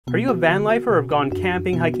Are you a van lifer or have gone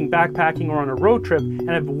camping, hiking, backpacking, or on a road trip and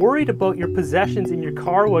have worried about your possessions in your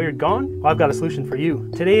car while you're gone? Well, I've got a solution for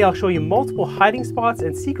you. Today I'll show you multiple hiding spots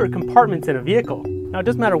and secret compartments in a vehicle. Now it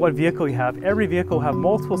doesn't matter what vehicle you have, every vehicle will have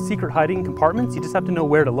multiple secret hiding compartments, you just have to know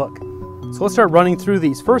where to look. So let's start running through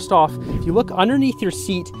these. First off, if you look underneath your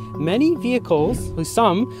seat, many vehicles,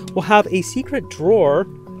 some, will have a secret drawer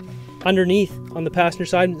underneath on the passenger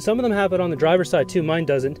side. Some of them have it on the driver's side too, mine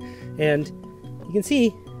doesn't. And you can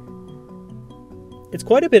see it's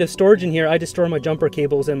quite a bit of storage in here. I just store my jumper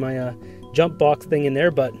cables and my jump box thing in there,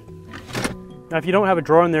 but now if you don't have a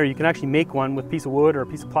drawer in there, you can actually make one with a piece of wood or a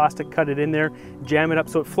piece of plastic, cut it in there, jam it up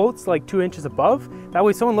so it floats like 2 inches above. That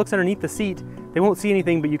way someone looks underneath the seat, they won't see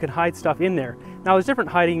anything, but you can hide stuff in there. Now there's different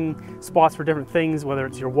hiding spots for different things, whether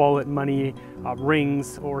it's your wallet, money,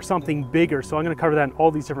 rings, or something bigger. So I'm gonna cover that in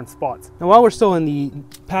all these different spots. Now while we're still in the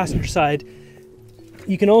passenger side,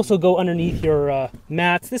 you can also go underneath your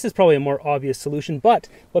mats. This is probably a more obvious solution, but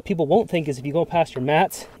what people won't think is if you go past your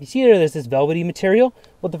mats, you see there's this velvety material.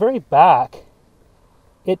 Well, at the very back,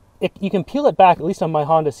 you can peel it back, at least on my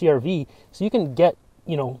Honda CR-V, so you can get,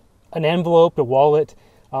 you know, an envelope, a wallet,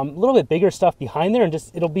 a little bit bigger stuff behind there, and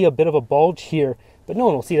just it'll be a bit of a bulge here, but no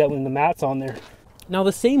one will see that when the mat's on there. Now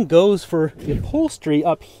the same goes for the upholstery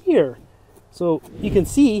up here. So you can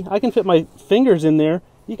see, I can fit my fingers in there.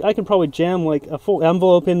 I can probably jam like a full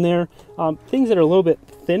envelope in there. Things that are a little bit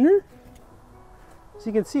thinner. So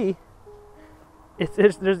you can see,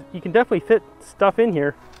 you can definitely fit stuff in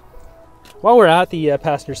here. While we're at the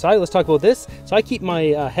passenger side, let's talk about this. So I keep my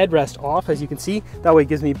headrest off, as you can see. That way it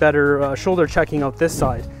gives me better shoulder checking out this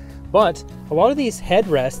side. But a lot of these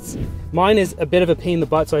headrests, mine is a bit of a pain in the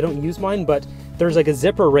butt, so I don't use mine, but there's like a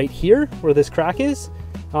zipper right here where this crack is.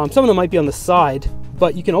 Some of them might be on the side,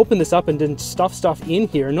 but you can open this up and then stuff stuff in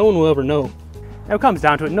here. No one will ever know. Now it comes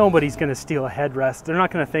down to it, nobody's gonna steal a headrest. They're not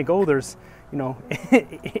gonna think, oh, there's, you know,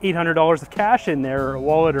 $800 of cash in there, or a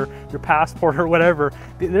wallet, or your passport, or whatever.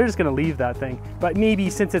 They're just gonna leave that thing. But maybe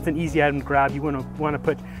since it's an easy item to grab, you wanna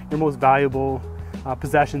put your most valuable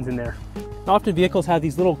possessions in there. Now, often vehicles have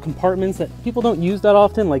these little compartments that people don't use that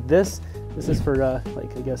often, like this. This is for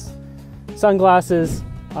like, I guess, sunglasses.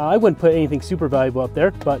 I wouldn't put anything super valuable up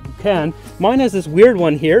there, but you can. Mine has this weird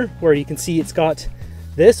one here where you can see it's got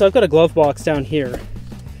this. So I've got a glove box down here,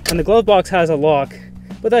 and the glove box has a lock,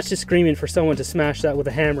 but that's just screaming for someone to smash that with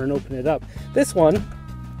a hammer and open it up. This one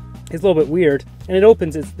is a little bit weird, and it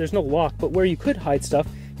opens, there's no lock, but where you could hide stuff,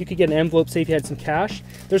 you could get an envelope, say if you had some cash.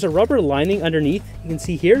 There's a rubber lining underneath, you can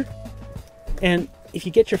see here, and if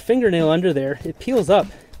you get your fingernail under there, it peels up.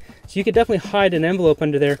 So you could definitely hide an envelope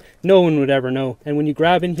under there. No one would ever know. And when you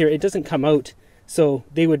grab in here, it doesn't come out. So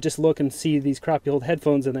they would just look and see these crappy old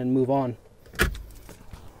headphones and then move on.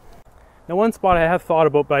 Now one spot I have thought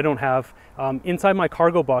about, but I don't have, inside my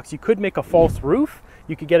cargo box, you could make a false roof.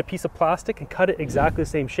 You could get a piece of plastic and cut it exactly the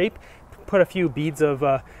same shape, put a few beads of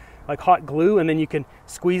like hot glue, and then you can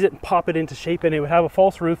squeeze it and pop it into shape, and it would have a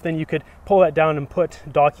false roof. Then you could pull that down and put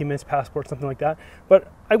documents, passports, something like that. But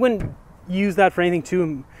I wouldn't use that for anything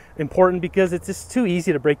too important because it's just too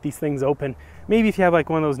easy to break these things open. Maybe if you have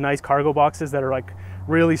like one of those nice cargo boxes that are like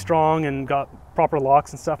really strong and got proper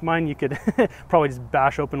locks and stuff, mine you could probably just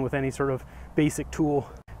bash open with any sort of basic tool.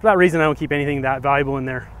 For that reason, I don't keep anything that valuable in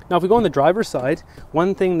there. Now if we go on the driver's side,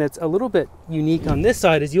 one thing that's a little bit unique on this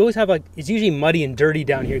side is you always have like, it's usually muddy and dirty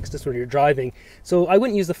down here because that's where you're driving. So I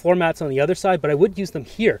wouldn't use the floor mats on the other side, but I would use them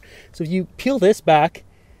here. So if you peel this back,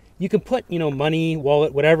 you can put, you know, money,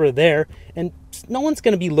 wallet, whatever there, and no one's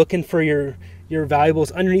going to be looking for your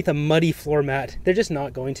valuables underneath a muddy floor mat. They're just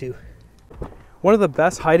not going to. One of the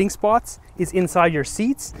best hiding spots is inside your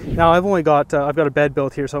seats. Now I've got a bed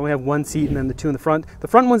built here, so I only have one seat and then the two in the front. The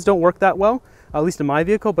front ones don't work that well, at least in my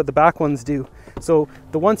vehicle, but the back ones do. So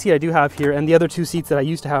the one seat I do have here and the other two seats that I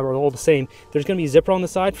used to have are all the same. There's going to be a zipper on the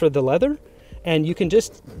side for the leather, and you can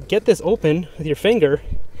just get this open with your finger,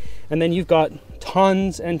 and then you've got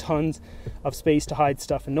tons and tons of space to hide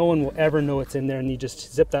stuff, and no one will ever know it's in there. And you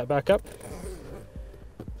just zip that back up.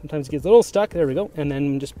 Sometimes it gets a little stuck. There we go. And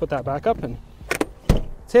then just put that back up and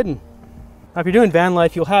it's hidden. Now if you're doing van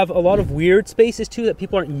life, you'll have a lot of weird spaces too that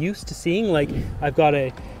people aren't used to seeing. Like I've got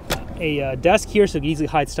a desk here, so you can easily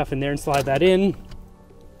hide stuff in there and slide that in.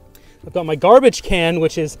 I've got my garbage can,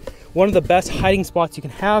 which is one of the best hiding spots you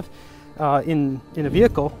can have in a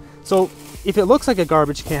vehicle. So if it looks like a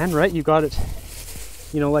garbage can, right, you got it,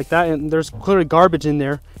 you know, like that, and there's clearly garbage in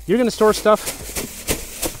there, you're going to store stuff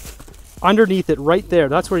underneath it right there.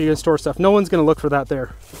 That's where you're going to store stuff. No one's going to look for that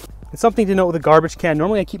there. And something to note with a garbage can,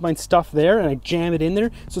 normally I keep my stuff there and I jam it in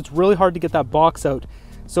there, so it's really hard to get that box out.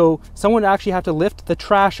 So someone would actually have to lift the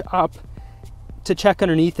trash up to check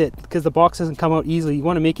underneath it because the box doesn't come out easily. You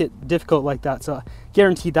want to make it difficult like that. So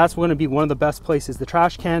guaranteed that's going to be one of the best places, the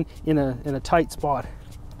trash can in a tight spot.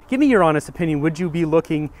 Give me your honest opinion. Would you be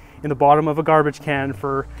looking in the bottom of a garbage can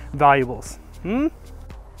for valuables?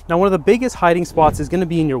 Now, one of the biggest hiding spots is going to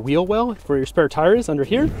be in your wheel well, where your spare tire is, under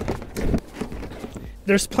here.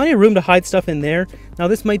 There's plenty of room to hide stuff in there. Now,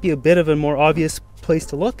 this might be a bit of a more obvious place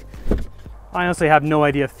to look. I honestly have no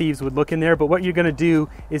idea if thieves would look in there, but what you're going to do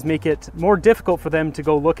is make it more difficult for them to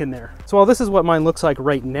go look in there. So while this is what mine looks like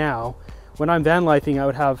right now, when I'm van lifing, I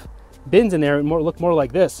would have bins in there and look more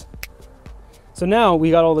like this. So now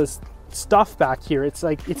we got all this stuff back here. It's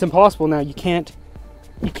like, it's impossible now. You can't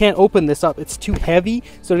open this up. It's too heavy.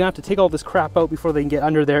 So you're gonna have to take all this crap out before they can get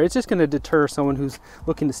under there. It's just gonna deter someone who's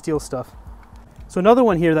looking to steal stuff. So another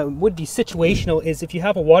one here that would be situational is if you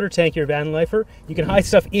have a water tank, you're a van lifer, you can hide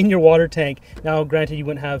stuff in your water tank. Now, granted, you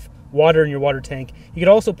wouldn't have water in your water tank. You could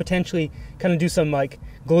also potentially kind of do some like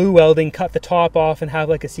glue welding, cut the top off and have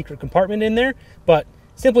like a secret compartment in there. But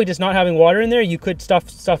simply just not having water in there, you could stuff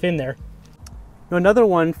stuff in there. Now, another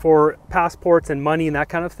one for passports and money and that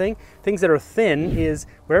kind of thing, things that are thin, is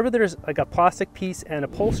wherever there's like a plastic piece and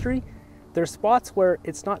upholstery, there's spots where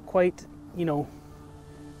it's not quite, you know,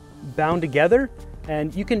 bound together,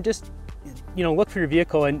 and you can just, you know, look for your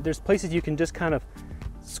vehicle and there's places you can just kind of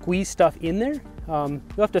squeeze stuff in there. You'll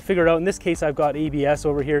have to figure it out. In this case, I've got ABS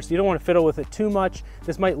over here, so you don't want to fiddle with it too much.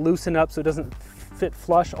 This might loosen up so it doesn't fit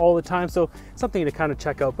flush all the time, so something to kind of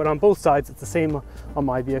check out. But on both sides, it's the same on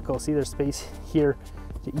my vehicle. See, there's space here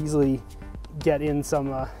to easily get in some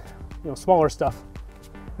you know, smaller stuff.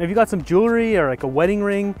 Now, if you got some jewelry or like a wedding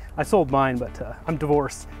ring, I sold mine, but I'm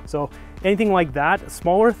divorced, so anything like that,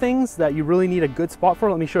 smaller things that you really need a good spot for,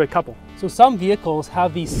 let me show you a couple. So some vehicles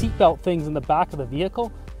have these seatbelt things in the back of the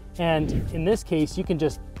vehicle, and in this case you can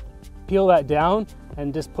just peel that down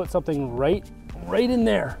and just put something right in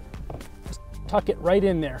there. Tuck it right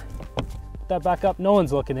in there. Put that back up, no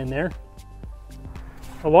one's looking in there.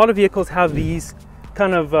 A lot of vehicles have these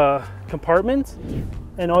kind of compartments,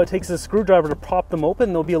 and all it takes is a screwdriver to prop them open.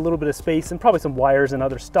 There'll be a little bit of space and probably some wires and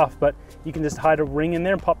other stuff, but you can just hide a ring in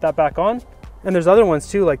there and pop that back on. And there's other ones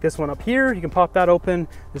too, like this one up here, you can pop that open.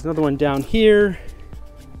 There's another one down here.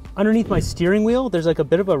 Underneath my steering wheel, there's like a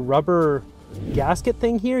bit of a rubber gasket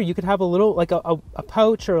thing here. You could have a little, like a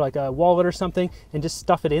pouch or like a wallet or something, and just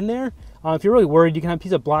stuff it in there. If you're really worried, you can have a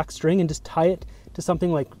piece of black string and just tie it to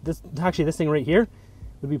something like this. Actually, this thing right here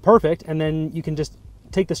would be perfect. And then you can just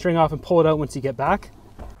take the string off and pull it out once you get back.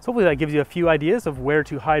 So hopefully that gives you a few ideas of where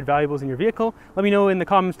to hide valuables in your vehicle. Let me know in the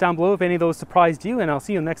comments down below if any of those surprised you, and I'll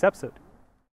see you in the next episode.